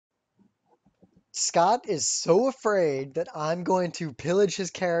Scott is so afraid that I'm going to pillage his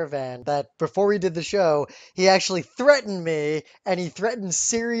caravan that before we did the show, he actually threatened me and he threatened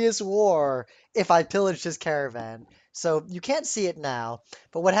serious war if I pillaged his caravan. So you can't see it now,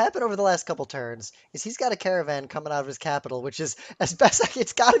 but what happened over the last couple turns is he's got a caravan coming out of his capital, which is as best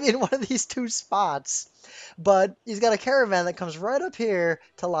it's got to be in one of these two spots. But he's got a caravan that comes right up here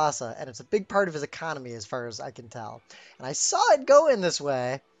to Lhasa, and it's a big part of his economy as far as I can tell. And I saw it go in this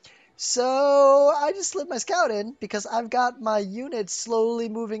way. So I just slid my scout in because I've got my units slowly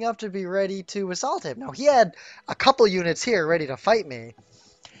moving up to be ready to assault him. Now he had a couple units here ready to fight me,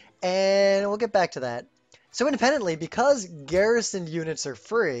 and we'll get back to that. So independently, because garrisoned units are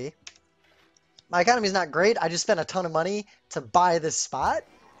free, my economy is not great. I just spent a ton of money to buy this spot.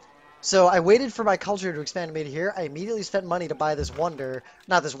 So I waited for my culture to expand me to here. I immediately spent money to buy this wonder,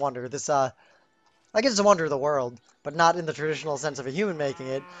 not this wonder, this I guess it's a wonder of the world, but not in the traditional sense of a human making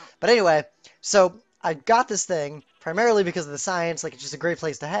it. But anyway, so I got this thing primarily because of the science, like it's just a great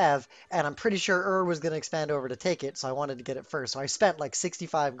place to have, and I'm pretty sure was going to expand over to take it, so I wanted to get it first. So I spent like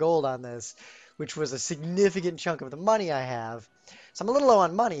 65 gold on this, which was a significant chunk of the money I have. So I'm a little low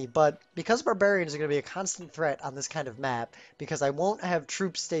on money, but because barbarians are going to be a constant threat on this kind of map, because I won't have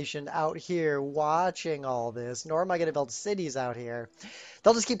troops stationed out here watching all this, nor am I going to build cities out here,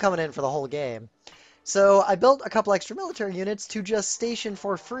 they'll just keep coming in for the whole game. So I built a couple extra military units to just station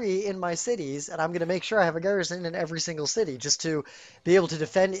for free in my cities, and I'm going to make sure I have a garrison in every single city just to be able to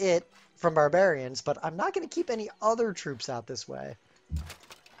defend it from barbarians, but I'm not going to keep any other troops out this way.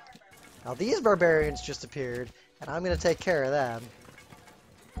 Now these barbarians just appeared, and I'm going to take care of them.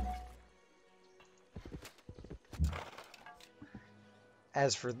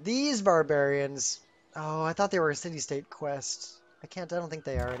 As for these barbarians, oh, I thought they were a city-state quest. I don't think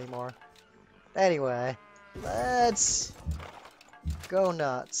they are anymore. Anyway, let's go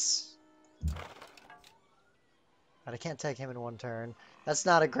nuts. But I can't take him in one turn. That's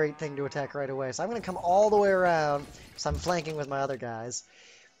not a great thing to attack right away. So I'm going to come all the way around, so I'm flanking with my other guys.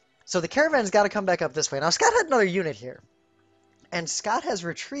 So the caravan's got to come back up this way. Now, Scott had another unit here. And Scott has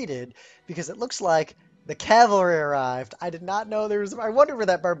retreated because it looks like the cavalry arrived. I did not know there was... I wonder where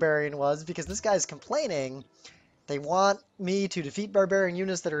that barbarian was, because this guy's complaining. They want me to defeat barbarian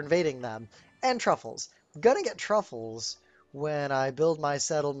units that are invading them. And truffles. I'm gonna get truffles when I build my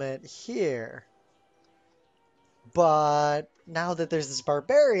settlement here. But now that there's this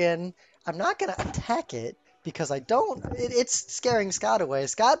barbarian, I'm not gonna attack it because I don't... it's scaring Scott away.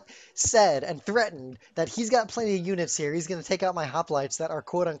 Scott said and threatened that he's got plenty of units here. He's gonna take out my hoplites that are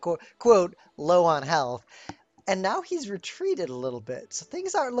quote-unquote, quote, low on health. And now he's retreated a little bit. So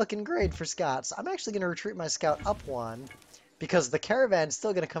things aren't looking great for Scott. So I'm actually going to retreat my scout up one because the caravan's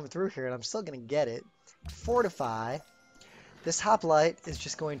still going to come through here and I'm still going to get it. Fortify. This hoplite is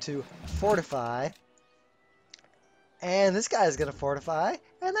just going to fortify. And this guy's going to fortify.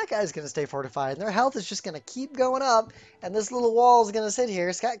 And that guy's going to stay fortified. And their health is just going to keep going up. And this little wall is going to sit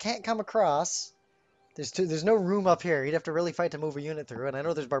here. Scott can't come across. There's no room up here. He'd have to really fight to move a unit through, and I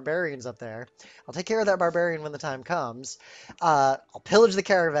know there's barbarians up there. I'll take care of that barbarian when the time comes. I'll pillage the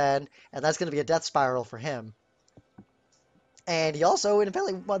caravan, and that's going to be a death spiral for him. And he also,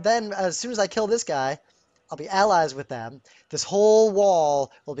 well, then, as soon as I kill this guy, I'll be allies with them. This whole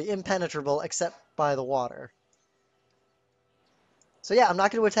wall will be impenetrable except by the water. So yeah, I'm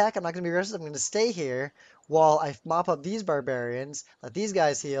not going to attack. I'm not going to be aggressive. I'm going to stay here while I mop up these barbarians, let these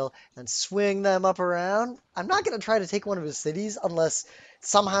guys heal, and swing them up around. I'm not going to try to take one of his cities unless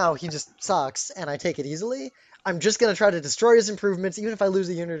somehow he just sucks and I take it easily. I'm just going to try to destroy his improvements, even if I lose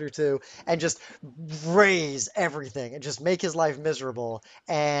a unit or two, and just raise everything and just make his life miserable.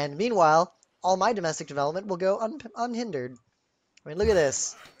 And meanwhile, all my domestic development will go unhindered. I mean, look at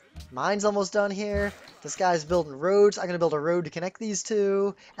this. Mine's almost done here. This guy's building roads. I'm going to build a road to connect these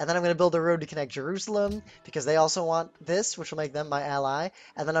two. And then I'm going to build a road to connect Jerusalem, because they also want this, which will make them my ally.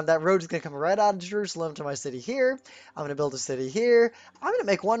 And then that road is going to come right out of Jerusalem to my city here. I'm going to build a city here. I'm going to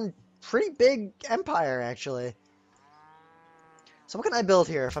make one pretty big empire, actually. So what can I build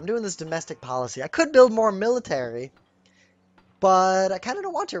here if I'm doing this domestic policy? I could build more military, but I kind of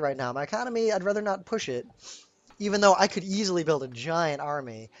don't want to right now. My economy, I'd rather not push it. Even though I could easily build a giant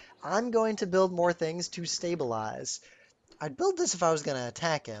army, I'm going to build more things to stabilize. I'd build this if I was going to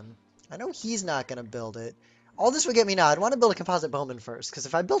attack him. I know he's not going to build it. All this would get me now. I'd want to build a composite bowman first, because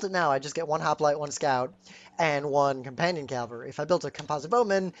if I built it now, I'd just get one hoplite, one scout, and one companion cavalry. If I built a composite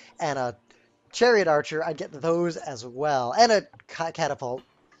bowman and a chariot archer, I'd get those as well, and a catapult.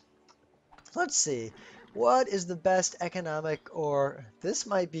 Let's see. What is the best economic, or this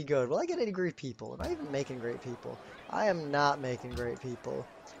might be good. Will I get any great people? Am I even making great people? I am not making great people.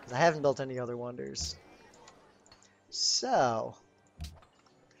 because I haven't built any other wonders. So,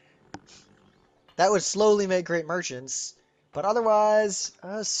 that would slowly make great merchants, but otherwise,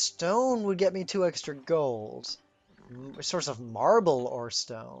 stone would get me 2 extra gold. A source of marble or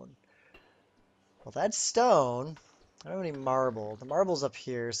stone. Well, that's stone. I don't have any marble. The marble's up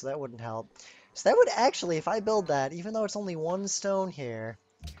here, so that wouldn't help. So that would actually, if I build that, even though it's only 1 stone here,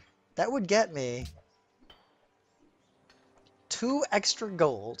 that would get me 2 extra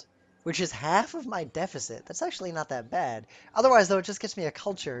gold, which is half of my deficit. That's actually not that bad. Otherwise, though, it just gets me a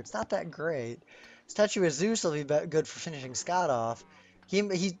culture. It's not that great. Statue of Zeus will be good for finishing Scott off. He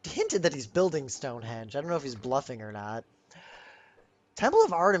hinted that he's building Stonehenge. I don't know if he's bluffing or not. Temple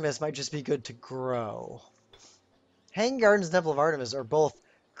of Artemis might just be good to grow. Hanging Gardens and Temple of Artemis are both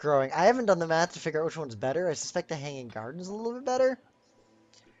growing. I haven't done the math to figure out which one's better. I suspect the Hanging Gardens a little bit better.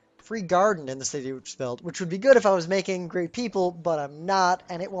 Free garden in the city which built, which would be good if I was making great people, but I'm not,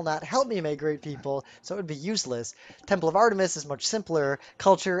 and it will not help me make great people, so it would be useless. Temple of Artemis is much simpler.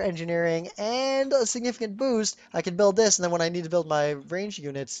 Culture, engineering, and a significant boost. I could build this, and then when I need to build my range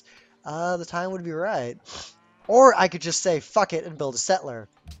units, the time would be right. Or I could just say, fuck it, and build a settler.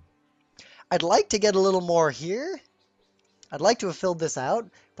 I'd like to get a little more here. I'd like to have filled this out,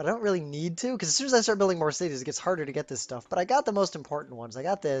 but I don't really need to, because as soon as I start building more cities, it gets harder to get this stuff. But I got the most important ones. I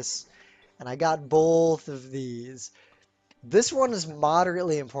got this, and I got both of these. This one is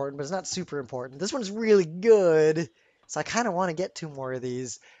moderately important, but it's not super important. This one's really good, so I kind of want to get 2 more of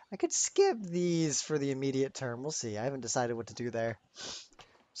these. I could skip these for the immediate term. We'll see. I haven't decided what to do there.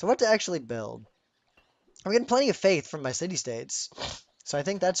 So what to actually build? I'm getting plenty of faith from my city-states, so I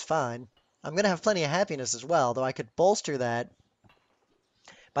think that's fine. I'm going to have plenty of happiness as well, though I could bolster that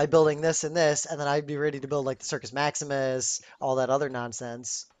by building this and this, and then I'd be ready to build like the Circus Maximus, all that other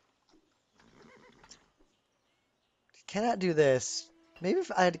nonsense. Cannot do this. Maybe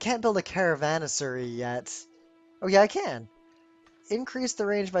if I can't build a caravanserai yet. Oh yeah, I can. Increase the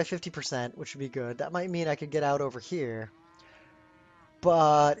range by 50%, which would be good. That might mean I could get out over here.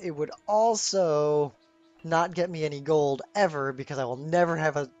 But it would also not get me any gold ever, because I will never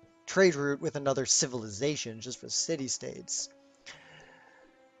have a trade route with another civilization, just for city-states.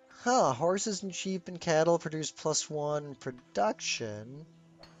 Huh, horses and sheep and cattle produce +1 production.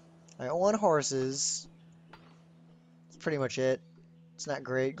 I got 1 horses. That's pretty much it. It's not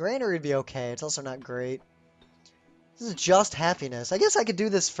great. Granary would be okay. It's also not great. This is just happiness. I guess I could do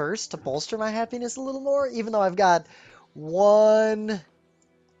this first to bolster my happiness a little more, even though I've got 1,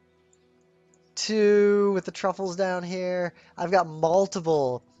 2 with the truffles down here. I've got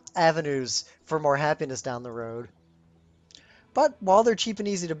multiple avenues for more happiness down the road. But while they're cheap and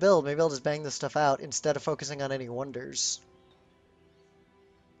easy to build, maybe I'll just bang this stuff out instead of focusing on any wonders.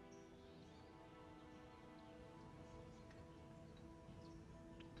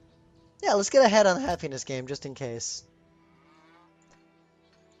 Yeah, let's get ahead on the happiness game just in case.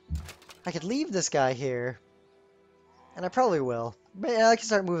 I could leave this guy here, and I probably will. I can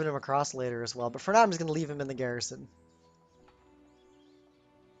start moving him across later as well, but for now I'm just going to leave him in the garrison.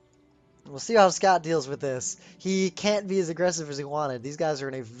 We'll see how Scott deals with this. He can't be as aggressive as he wanted. These guys are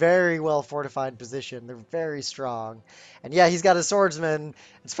in a very well fortified position. They're very strong. And yeah, he's got a swordsman.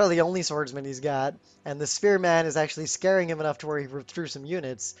 It's probably the only swordsman he's got. And the spearman is actually scaring him enough to where he withdrew some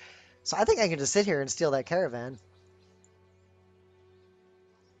units. So I think I can just sit here and steal that caravan.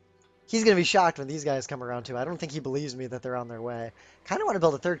 He's going to be shocked when these guys come around too. I don't think he believes me that they're on their way. Kind of want to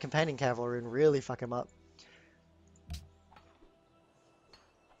build a 3rd companion cavalry and really fuck him up.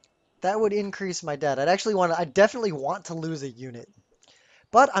 That would increase my debt. I definitely want to lose a unit.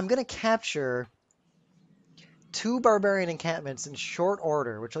 But I'm going to capture 2 barbarian encampments in short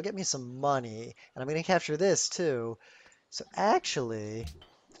order, which will get me some money. And I'm going to capture this too. So actually,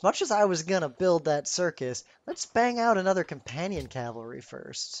 as much as I was going to build that circus, let's bang out another companion cavalry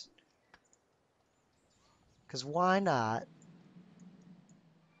first. Because why not?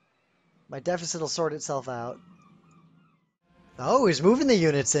 My deficit will sort itself out. Oh, he's moving the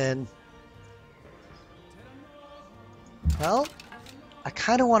units in. Well, I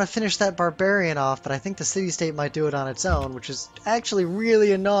kind of want to finish that barbarian off, but I think the city-state might do it on its own, which is actually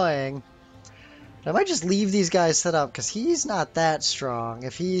really annoying. But I might just leave these guys set up, because he's not that strong.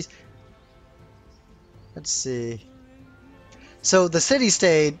 If he's... Let's see. So the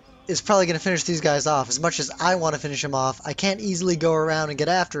city-state is probably going to finish these guys off. As much as I want to finish him off, I can't easily go around and get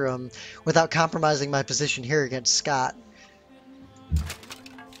after him without compromising my position here against Scott.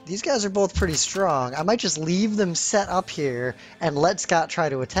 These guys are both pretty strong. I might just leave them set up here and let Scott try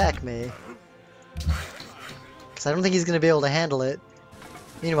to attack me. Because I don't think he's going to be able to handle it.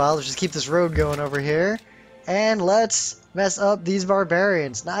 Meanwhile, let's just keep this road going over here. And let's mess up these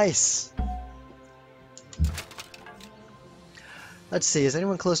barbarians. Nice. Let's see, is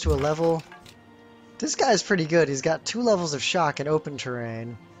anyone close to a level? This guy's pretty good. He's got 2 levels of shock in open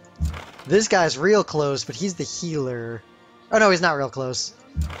terrain. This guy's real close, but he's the healer. Oh no, he's not real close.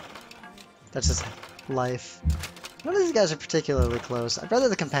 That's his life. None of these guys are particularly close. I'd rather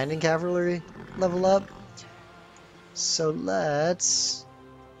the companion cavalry level up. So let's...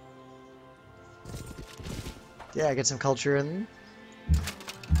 yeah, get some culture in.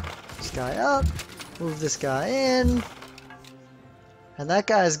 This guy up. Move this guy in. And that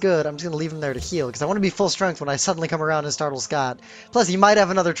guy's good. I'm just going to leave him there to heal, because I want to be full strength when I suddenly come around and startle Scott. Plus, he might have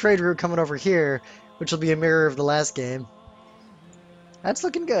another trade route coming over here, which will be a mirror of the last game. That's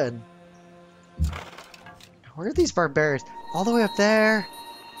looking good. Where are these barbarians? All the way up there?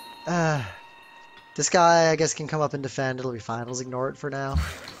 This guy, I guess, can come up and defend. It'll be fine. I'll just ignore it for now.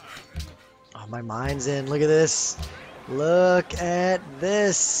 Oh, my mind's in. Look at this. Look at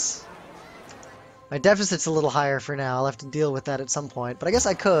this. My deficit's a little higher for now. I'll have to deal with that at some point. But I guess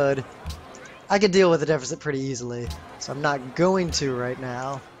I could. I could deal with the deficit pretty easily. So I'm not going to right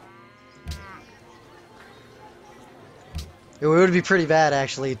now. It would be pretty bad,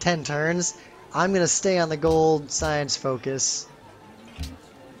 actually. 10 turns. I'm going to stay on the gold science focus.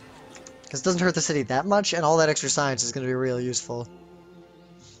 Because it doesn't hurt the city that much, and all that extra science is going to be really useful.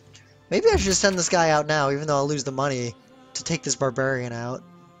 Maybe I should just send this guy out now, even though I'll lose the money, to take this barbarian out.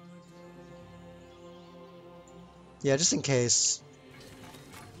 Yeah, just in case.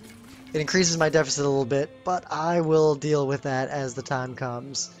 It increases my deficit a little bit, but I will deal with that as the time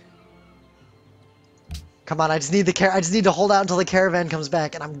comes. Come on, I just need to hold out until the caravan comes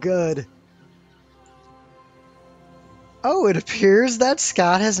back, and I'm good. Oh, it appears that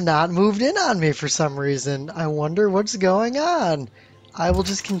Scott has not moved in on me for some reason. I wonder what's going on. I will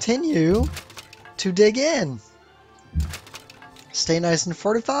just continue to dig in. Stay nice and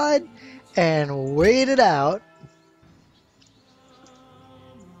fortified, and wait it out.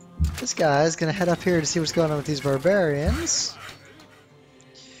 This guy's gonna head up here to see what's going on with these barbarians.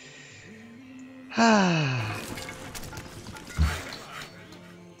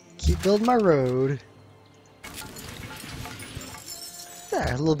 Keep building my road.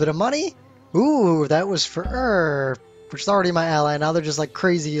 There, a little bit of money. Ooh, that was for which is already my ally. Now they're just like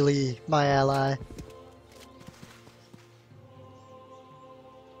crazily my ally.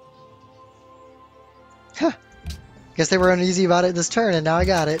 Huh. Guess they were uneasy about it this turn, and now I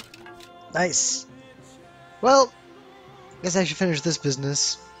got it. Nice. Well, guess I should finish this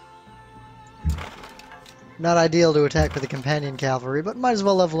business. Not ideal to attack with the companion cavalry, but might as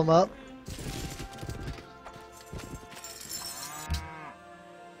well level them up.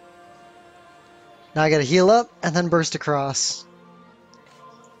 Now I gotta heal up, and then burst across.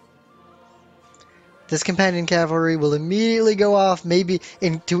 This companion cavalry will immediately go off, maybe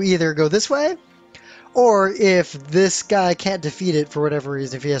to either go this way, or if this guy can't defeat it for whatever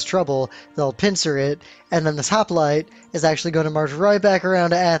reason, if he has trouble, they'll pincer it, and then this hoplite is actually going to march right back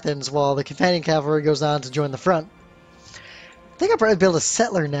around to Athens while the companion cavalry goes on to join the front. I think I'll probably build a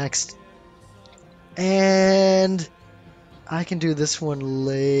settler next. And I can do this one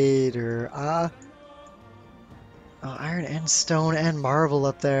later. Oh, iron and stone and marble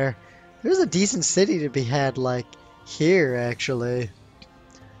up there. There's a decent city to be had, like, here, actually.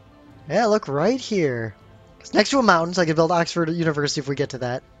 Yeah, look, right here. It's next to a mountain, so I can build Oxford University if we get to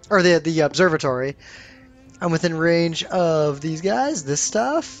that. Or the observatory. I'm within range of these guys, this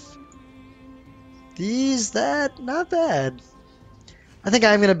stuff. These, that, not bad. I think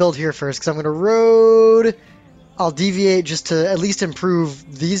I'm going to build here first, because I'm going to road. I'll deviate just to at least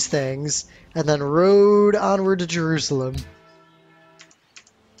improve these things, and then road onward to Jerusalem.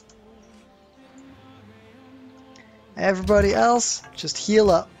 Everybody else, just heal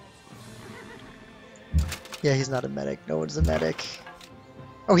up. Yeah, he's not a medic. No one's a medic.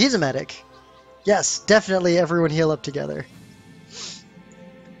 Oh, he's a medic. Yes, definitely everyone heal up together.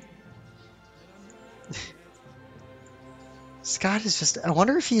 Scott is just... I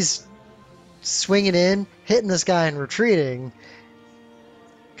wonder if he's swinging in, hitting this guy, and retreating.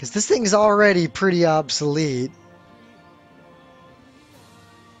 Because this thing's already pretty obsolete.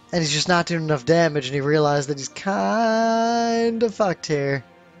 And he's just not doing enough damage, and he realized that he's kind of fucked here.